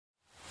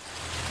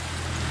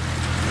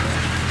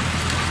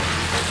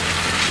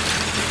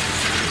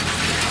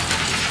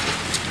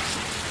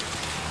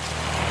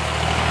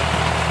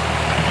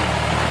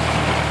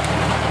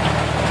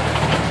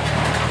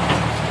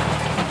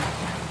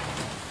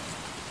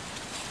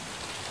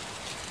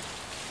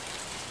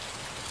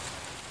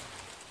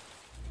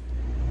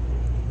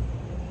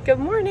Good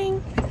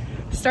morning.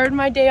 Started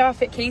my day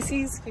off at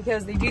Casey's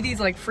because they do these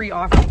like free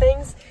offer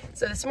things.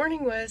 So this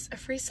morning was a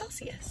free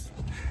Celsius.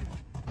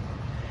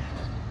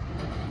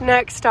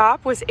 Next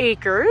stop was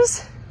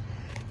Acres,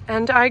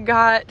 and I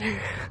got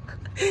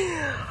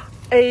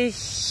a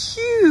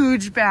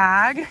huge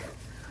bag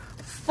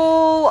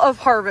full of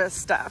harvest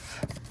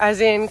stuff, as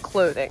in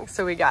clothing.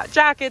 So we got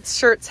jackets,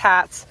 shirts,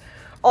 hats,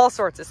 all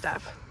sorts of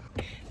stuff.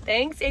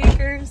 Thanks,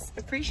 Acres.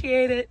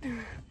 Appreciate it.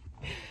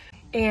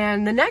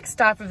 And the next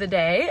stop of the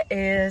day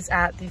is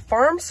at the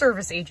Farm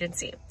Service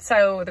Agency.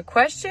 So the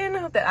question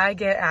that I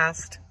get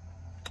asked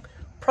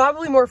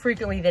probably more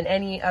frequently than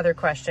any other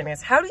question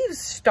is, how do you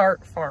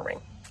start farming?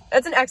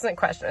 That's an excellent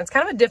question. It's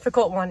kind of a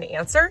difficult one to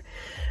answer.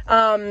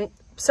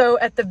 So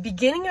at the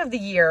beginning of the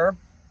year,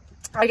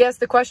 I guess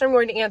the question I'm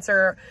going to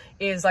answer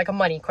is like a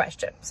money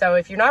question. So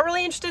if you're not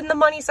really interested in the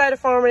money side of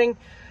farming,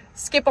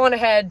 skip on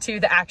ahead to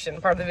the action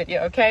part of the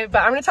video, okay? But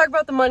I'm going to talk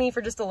about the money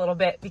for just a little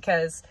bit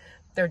because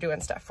they're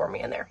doing stuff for me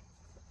in there.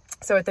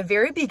 So at the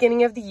very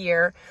beginning of the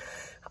year,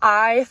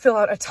 I fill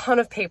out a ton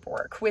of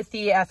paperwork with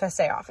the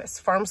FSA office,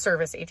 Farm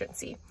Service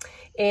Agency.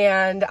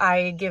 And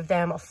I give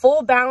them a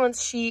full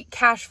balance sheet,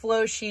 cash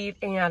flow sheet,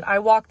 and I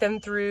walk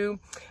them through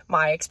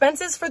my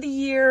expenses for the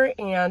year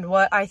and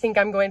what I think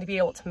I'm going to be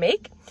able to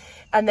make.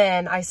 And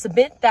then I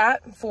submit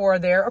that for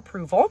their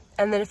approval.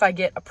 And then if I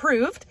get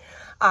approved,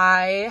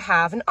 I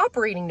have an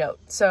operating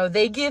note. So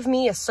they give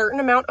me a certain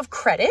amount of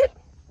credit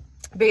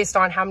based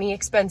on how many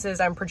expenses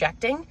I'm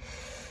projecting.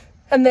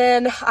 And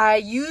then I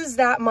use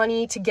that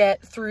money to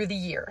get through the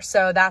year.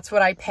 So that's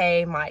what I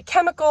pay my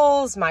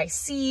chemicals, my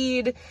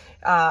seed,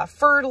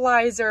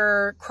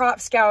 fertilizer,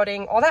 crop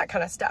scouting, all that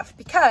kind of stuff,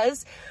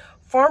 because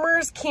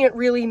farmers can't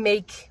really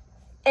make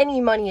any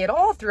money at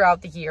all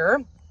throughout the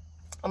year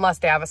unless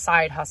they have a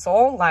side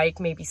hustle, like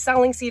maybe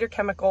selling seed or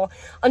chemical,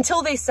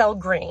 until they sell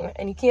grain.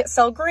 And you can't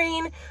sell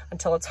grain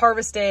until it's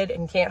harvested,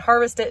 and you can't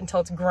harvest it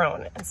until it's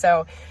grown. And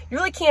so you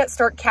really can't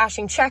start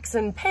cashing checks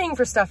and paying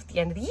for stuff at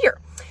the end of the year.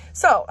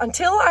 So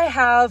until I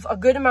have a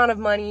good amount of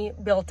money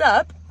built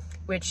up,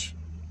 which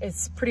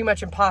is pretty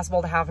much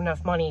impossible to have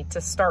enough money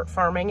to start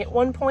farming at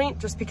one point,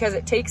 just because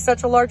it takes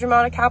such a large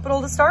amount of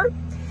capital to start,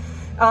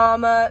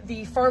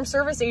 the Farm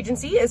Service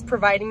Agency is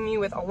providing me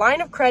with a line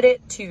of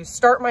credit to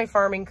start my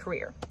farming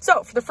career.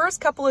 So for the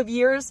first couple of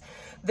years,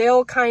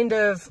 they'll kind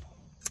of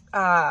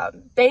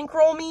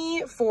bankroll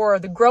me for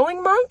the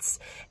growing months.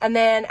 And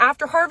then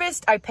after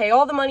harvest, I pay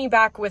all the money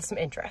back with some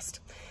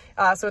interest.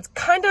 So it's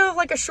kind of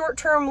like a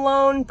short-term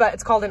loan, but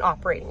it's called an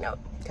operating note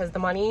because the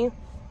money,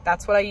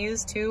 that's what I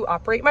use to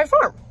operate my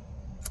farm.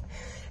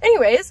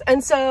 Anyways,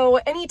 and so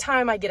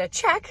anytime I get a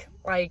check,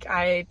 like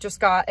I just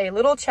got a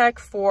little check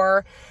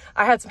for,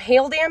 I had some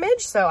hail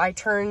damage, so I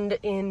turned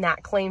in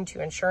that claim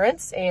to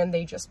insurance and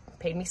they just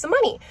paid me some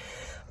money.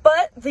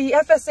 But the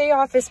FSA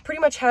office pretty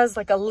much has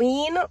like a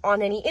lien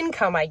on any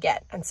income I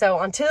get. And so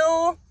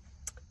until,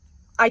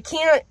 I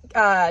can't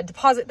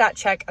deposit that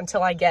check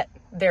until I get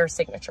their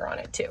signature on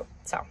it too.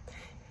 So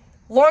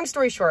long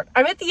story short,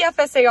 I'm at the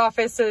FSA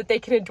office so that they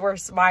can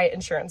endorse my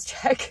insurance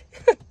check.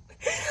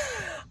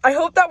 I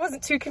hope that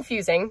wasn't too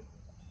confusing.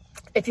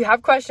 If you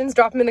have questions,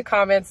 drop them in the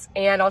comments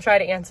and I'll try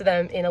to answer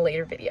them in a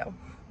later video.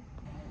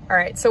 All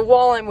right, so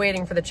while I'm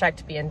waiting for the check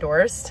to be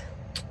endorsed,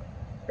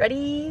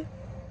 ready?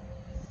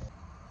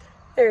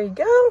 There you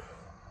go.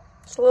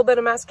 Just a little bit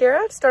of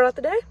mascara to start out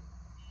the day.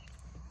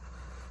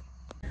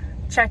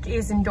 Check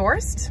is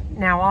endorsed.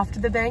 Now off to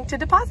the bank to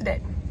deposit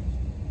it.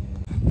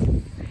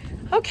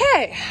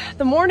 Okay,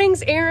 the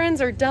morning's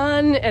errands are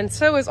done, and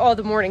so is all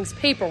the morning's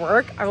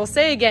paperwork. I will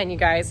say again, you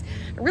guys,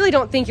 I really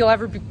don't think you'll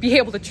ever be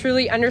able to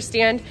truly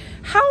understand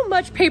how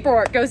much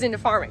paperwork goes into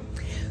farming.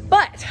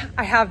 But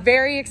I have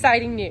very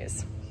exciting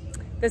news.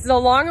 This is a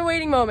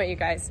long-awaiting moment, you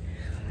guys.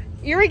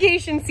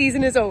 Irrigation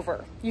season is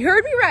over. You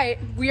heard me right.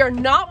 We are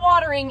not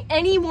watering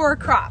any more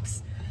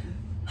crops.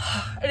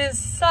 It is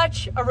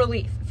such a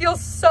relief. It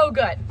feels so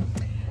good.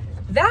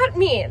 That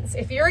means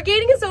if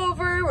irrigating is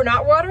over, we're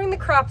not watering the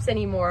crops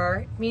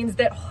anymore, it means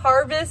that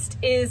harvest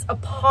is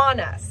upon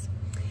us.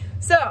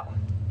 So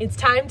it's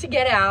time to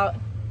get out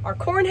our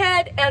corn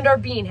head and our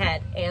bean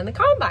head and the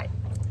combine.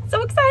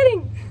 So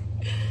exciting.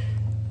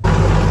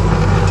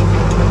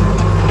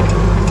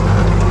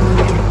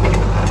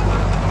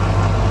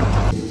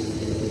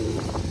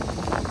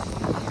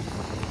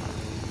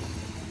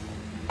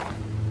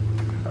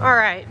 All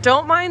right,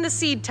 don't mind the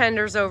seed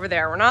tenders over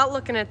there. We're not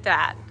looking at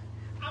that.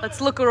 Let's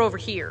look over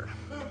here.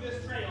 Move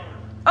this tray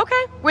on.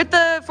 Okay, with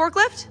the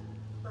forklift?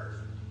 First.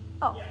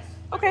 Oh, yes.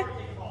 okay.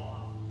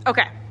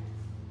 Okay,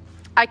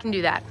 I can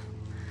do that.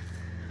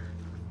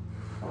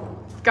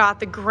 Got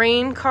the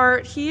grain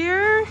cart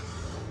here,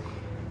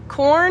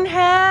 corn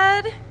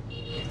head,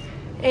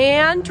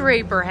 and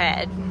draper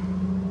head.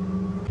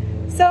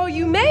 So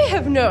you may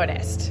have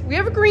noticed, we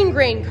have a green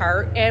grain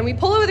cart and we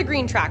pull over the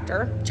green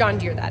tractor, John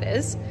Deere that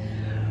is.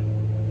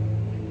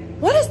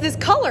 What is this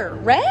color,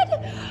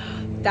 red?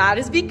 That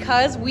is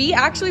because we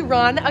actually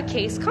run a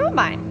case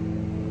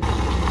combine.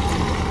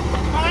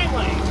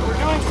 Finally, we're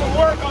doing some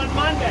work on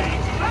Monday.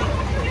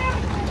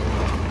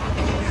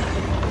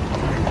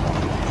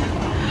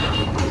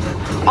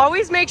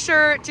 Always make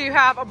sure to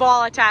have a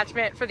ball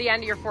attachment for the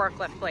end of your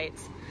forklift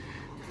blades.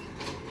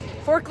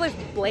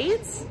 Forklift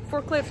blades?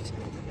 Forklift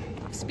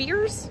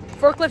spears?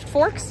 Forklift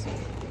forks?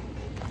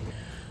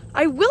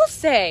 I will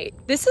say,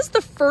 this is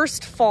the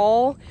first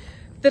fall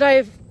that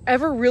I've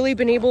ever really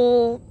been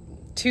able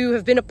to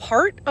have been a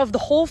part of the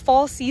whole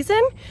fall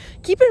season.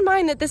 Keep in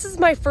mind that this is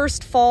my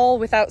first fall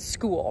without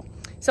school.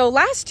 So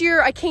last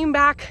year I came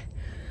back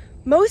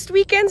most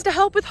weekends to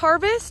help with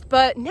harvest,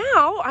 but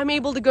now I'm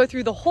able to go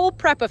through the whole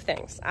prep of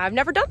things. I've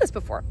never done this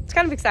before. It's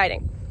kind of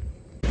exciting.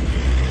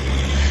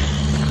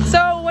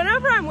 So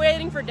whenever I'm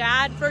waiting for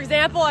Dad, for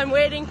example, I'm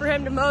waiting for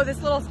him to mow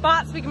this little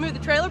spot so we can move the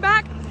trailer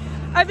back,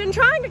 I've been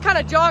trying to kind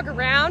of jog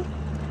around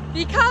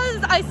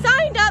because I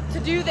signed up to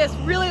do this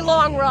really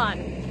long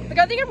run. Like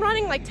I think I'm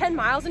running like 10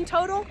 miles in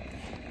total,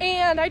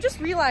 and I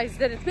just realized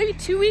that it's maybe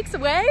 2 weeks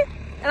away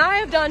and I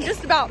have done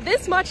just about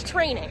this much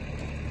training.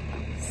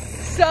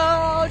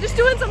 So just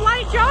doing some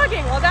light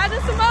jogging while Dad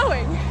does some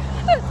mowing.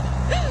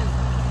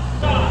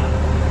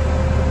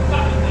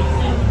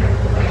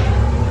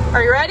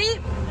 Are you ready?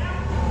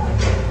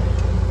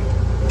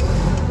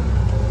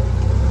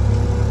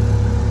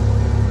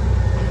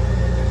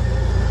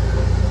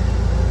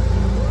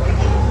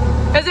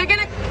 Is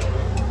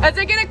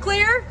it gonna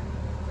clear?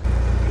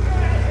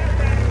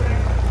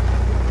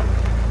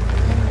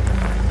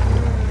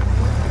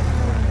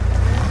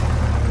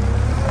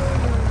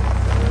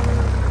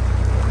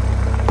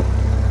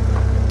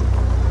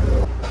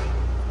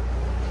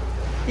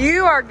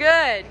 You are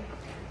good.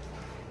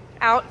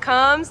 Out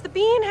comes the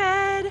bean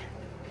head.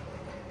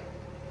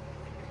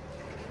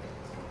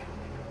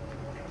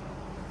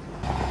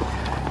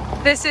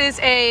 This is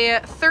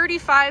a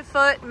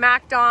 35-foot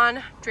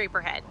Macdon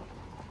draper head.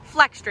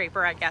 Flex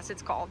draper, I guess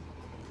it's called.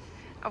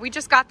 We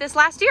just got this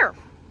last year.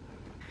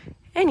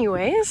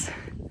 Anyways,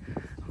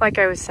 like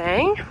I was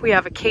saying, we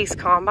have a case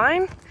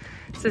combine.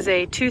 This is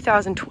a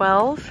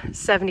 2012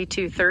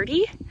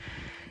 7230.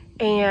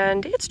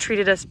 And it's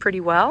treated us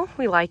pretty well.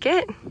 We like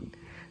it.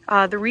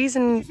 The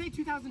reason... Did you say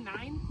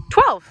 2009?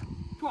 12.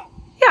 12.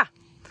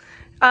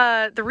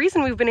 Yeah. The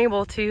reason we've been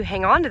able to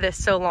hang on to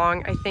this so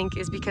long, I think,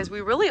 is because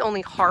we really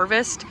only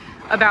harvest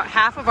about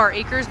half of our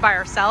acres by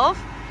ourselves.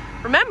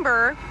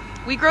 Remember,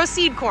 we grow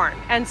seed corn,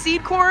 and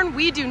seed corn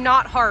we do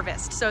not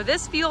harvest. So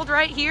this field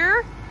right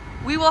here,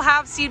 we will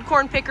have seed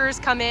corn pickers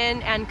come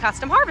in and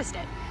custom harvest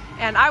it.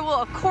 And I will,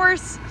 of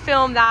course,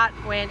 film that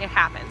when it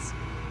happens.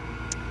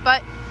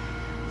 But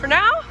for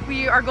now,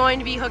 we are going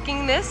to be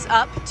hooking this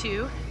up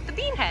to the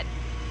bean head.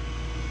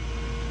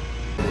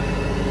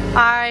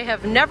 I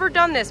have never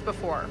done this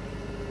before,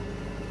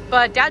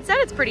 but Dad said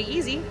it's pretty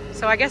easy,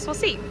 so I guess we'll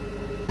see.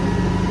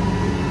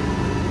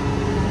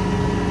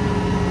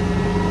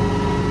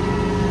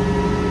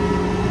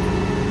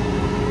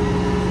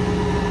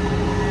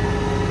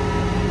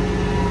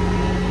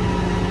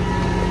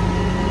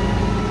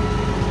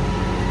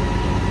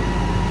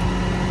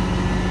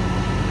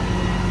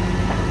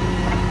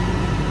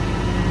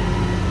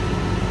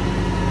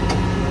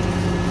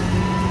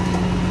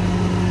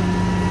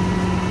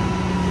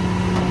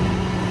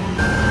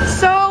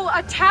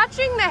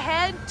 Attaching the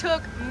head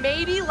took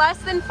maybe less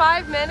than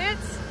 5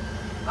 minutes.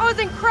 That was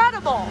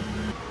incredible.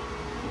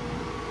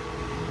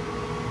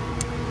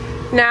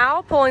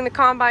 Now pulling the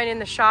combine in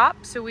the shop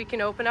so we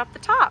can open up the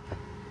top.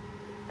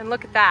 And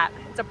look at that,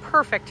 it's a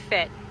perfect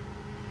fit.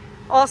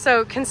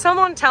 Also, can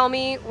someone tell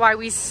me why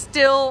we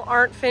still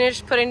aren't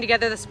finished putting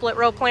together the split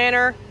row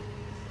planter?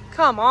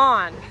 Come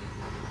on.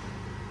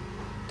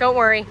 Don't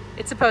worry,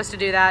 it's supposed to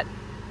do that.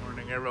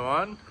 Morning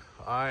everyone,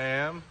 I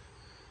am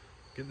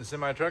getting the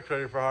semi-truck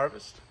ready for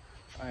harvest.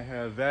 I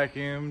have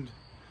vacuumed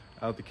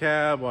out the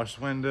cab, washed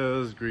the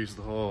windows, greased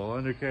the whole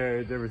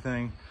undercarriage,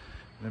 everything.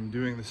 And I'm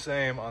doing the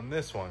same on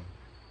this one.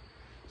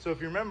 So if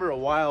you remember a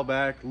while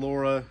back,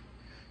 Laura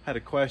had a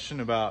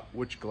question about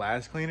which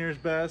glass cleaner is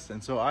best.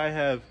 And so I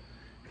have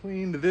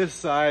cleaned this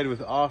side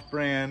with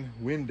off-brand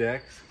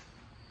Windex,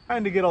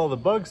 trying to get all the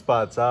bug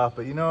spots off,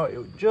 but you know,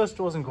 it just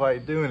wasn't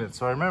quite doing it.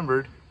 So I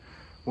remembered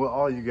what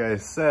all you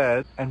guys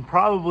said, and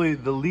probably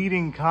the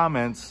leading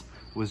comments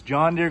was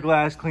John Deere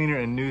glass cleaner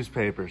and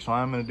newspaper. So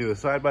I'm gonna do a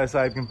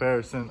side-by-side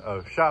comparison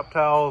of shop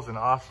towels and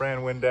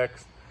off-brand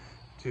Windex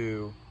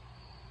to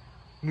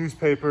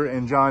newspaper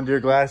and John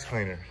Deere glass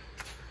cleaner.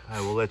 I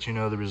will let you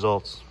know the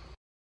results.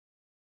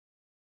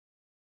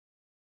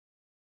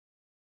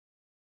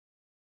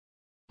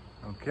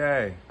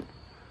 Okay,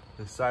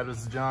 this side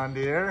was the John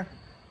Deere.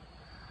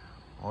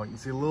 Well, you can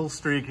see a little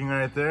streaking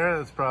right there.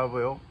 That's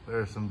probably, oh,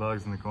 there's some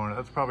bugs in the corner.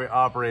 That's probably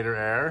operator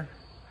error,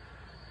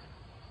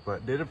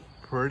 but did a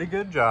pretty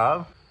good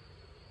job.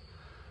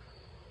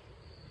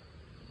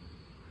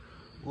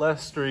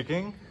 Less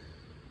streaking,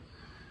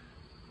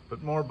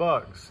 but more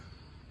bugs.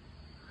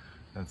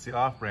 That's the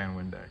off-brand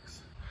Windex.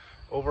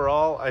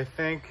 Overall, I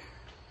think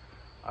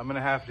I'm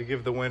gonna have to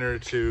give the winner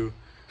to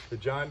the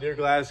John Deere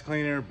glass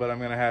cleaner, but I'm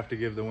gonna have to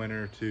give the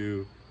winner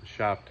to the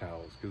shop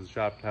towels because the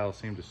shop towels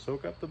seem to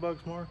soak up the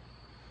bugs more.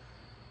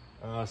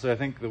 So I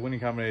think the winning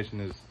combination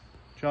is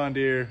John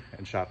Deere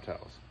and shop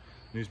towels.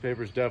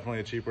 Newspaper is definitely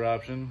a cheaper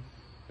option,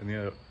 And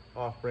the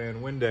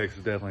off-brand Windex is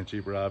definitely a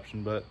cheaper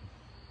option, but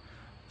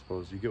I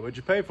suppose you get what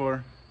you pay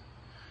for.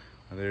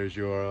 And there's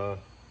your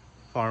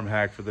farm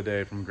hack for the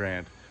day from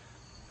Grant.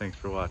 Thanks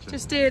for watching.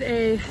 Just did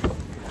a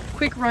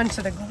quick run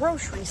to the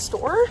grocery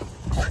store.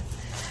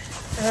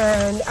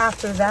 And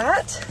after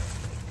that,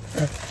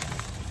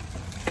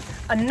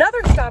 another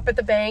stop at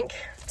the bank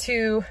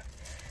to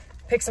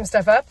pick some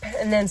stuff up,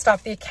 and then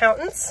stop the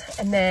accountants,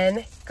 and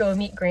then go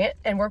meet Grant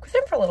and work with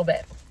him for a little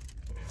bit.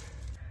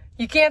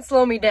 You can't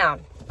slow me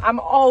down. I'm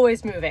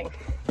always moving.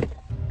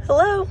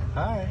 Hello.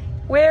 Hi.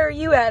 Where are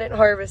you at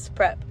harvest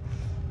prep?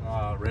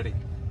 Ready.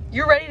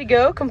 You're ready to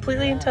go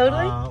completely and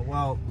totally?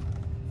 Well,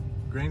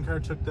 grain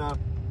cart's hooked up.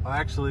 Well,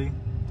 actually,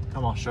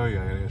 come, I'll show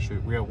you. I gotta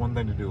shoot. We got one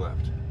thing to do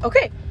left.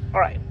 Okay. All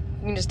right.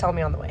 You can just tell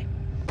me on the way.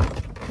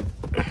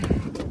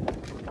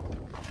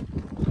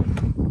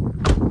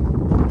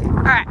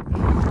 All right.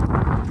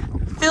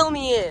 Fill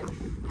me in.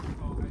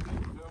 Oh, I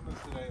didn't film this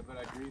today, but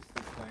I greased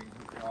this thing,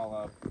 hooked it all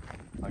up.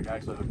 Like, I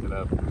actually hooked it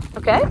up.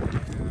 Okay.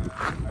 And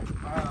I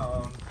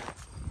found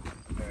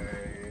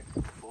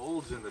a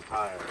bulge in the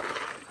tire.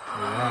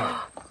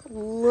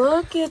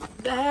 Look at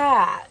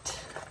that.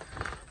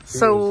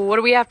 So what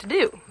do we have to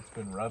do? It's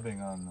been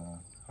rubbing on the...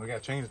 We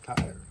gotta change the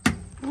tire.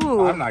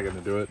 Ooh, I'm not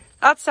gonna do it.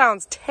 that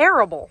sounds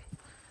terrible.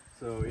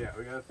 So yeah,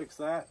 we gotta fix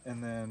that,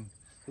 and then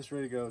this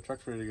ready to go,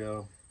 truck's ready to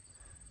go,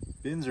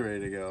 bins are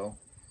ready to go.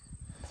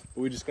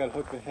 But we just gotta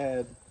hook the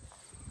head.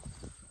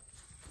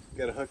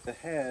 Gotta hook the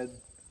head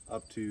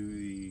up to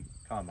the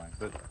combine.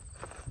 But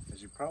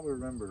as you probably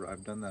remember,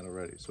 I've done that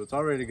already. So it's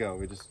all ready to go.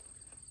 We just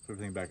put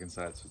everything back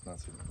inside so it's not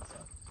sitting in the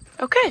sun.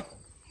 Okay.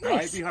 Might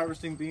Nice. be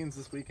harvesting beans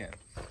this weekend.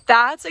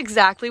 That's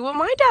exactly what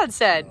my dad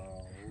said.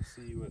 We'll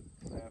see what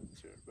happens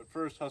here. But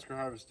first, Husker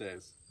Harvest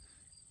Days.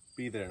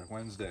 Be there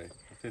Wednesday,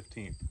 the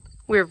 15th.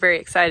 We're very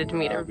excited to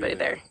meet I'll everybody be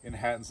there. in a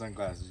hat and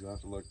sunglasses. You'll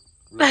have to look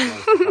really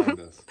close to find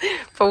us.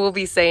 But we'll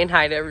be saying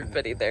hi to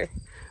everybody there.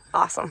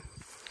 Awesome.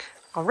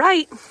 All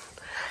right.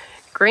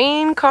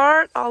 Grain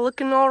cart all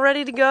looking all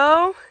ready to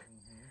go.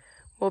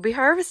 We'll be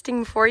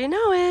harvesting before you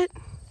know it.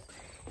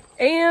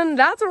 And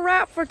that's a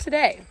wrap for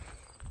today.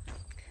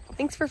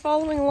 Thanks for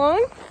following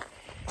along.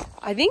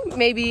 I think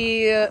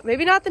maybe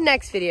not the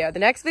next video. The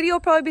next video will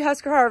probably be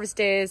Husker Harvest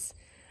Days.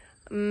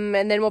 And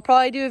then we'll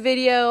probably do a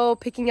video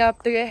picking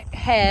up the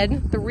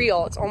head, the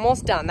reel. It's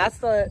almost done. That's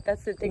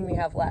the thing we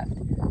have left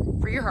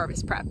for your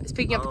harvest prep, is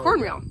picking up the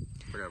corn reel.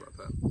 Forgot about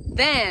that.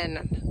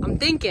 Then I'm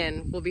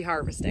thinking we'll be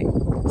harvesting.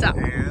 So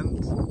And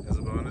as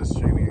a bonus,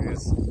 you're gonna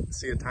guys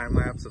see a time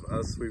lapse of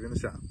us sweeping the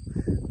shop.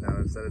 Now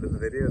I've said it in the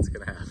video, it's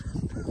gonna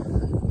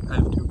happen. I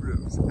have 2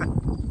 brooms.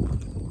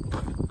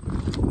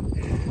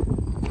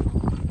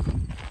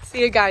 see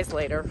you guys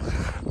later.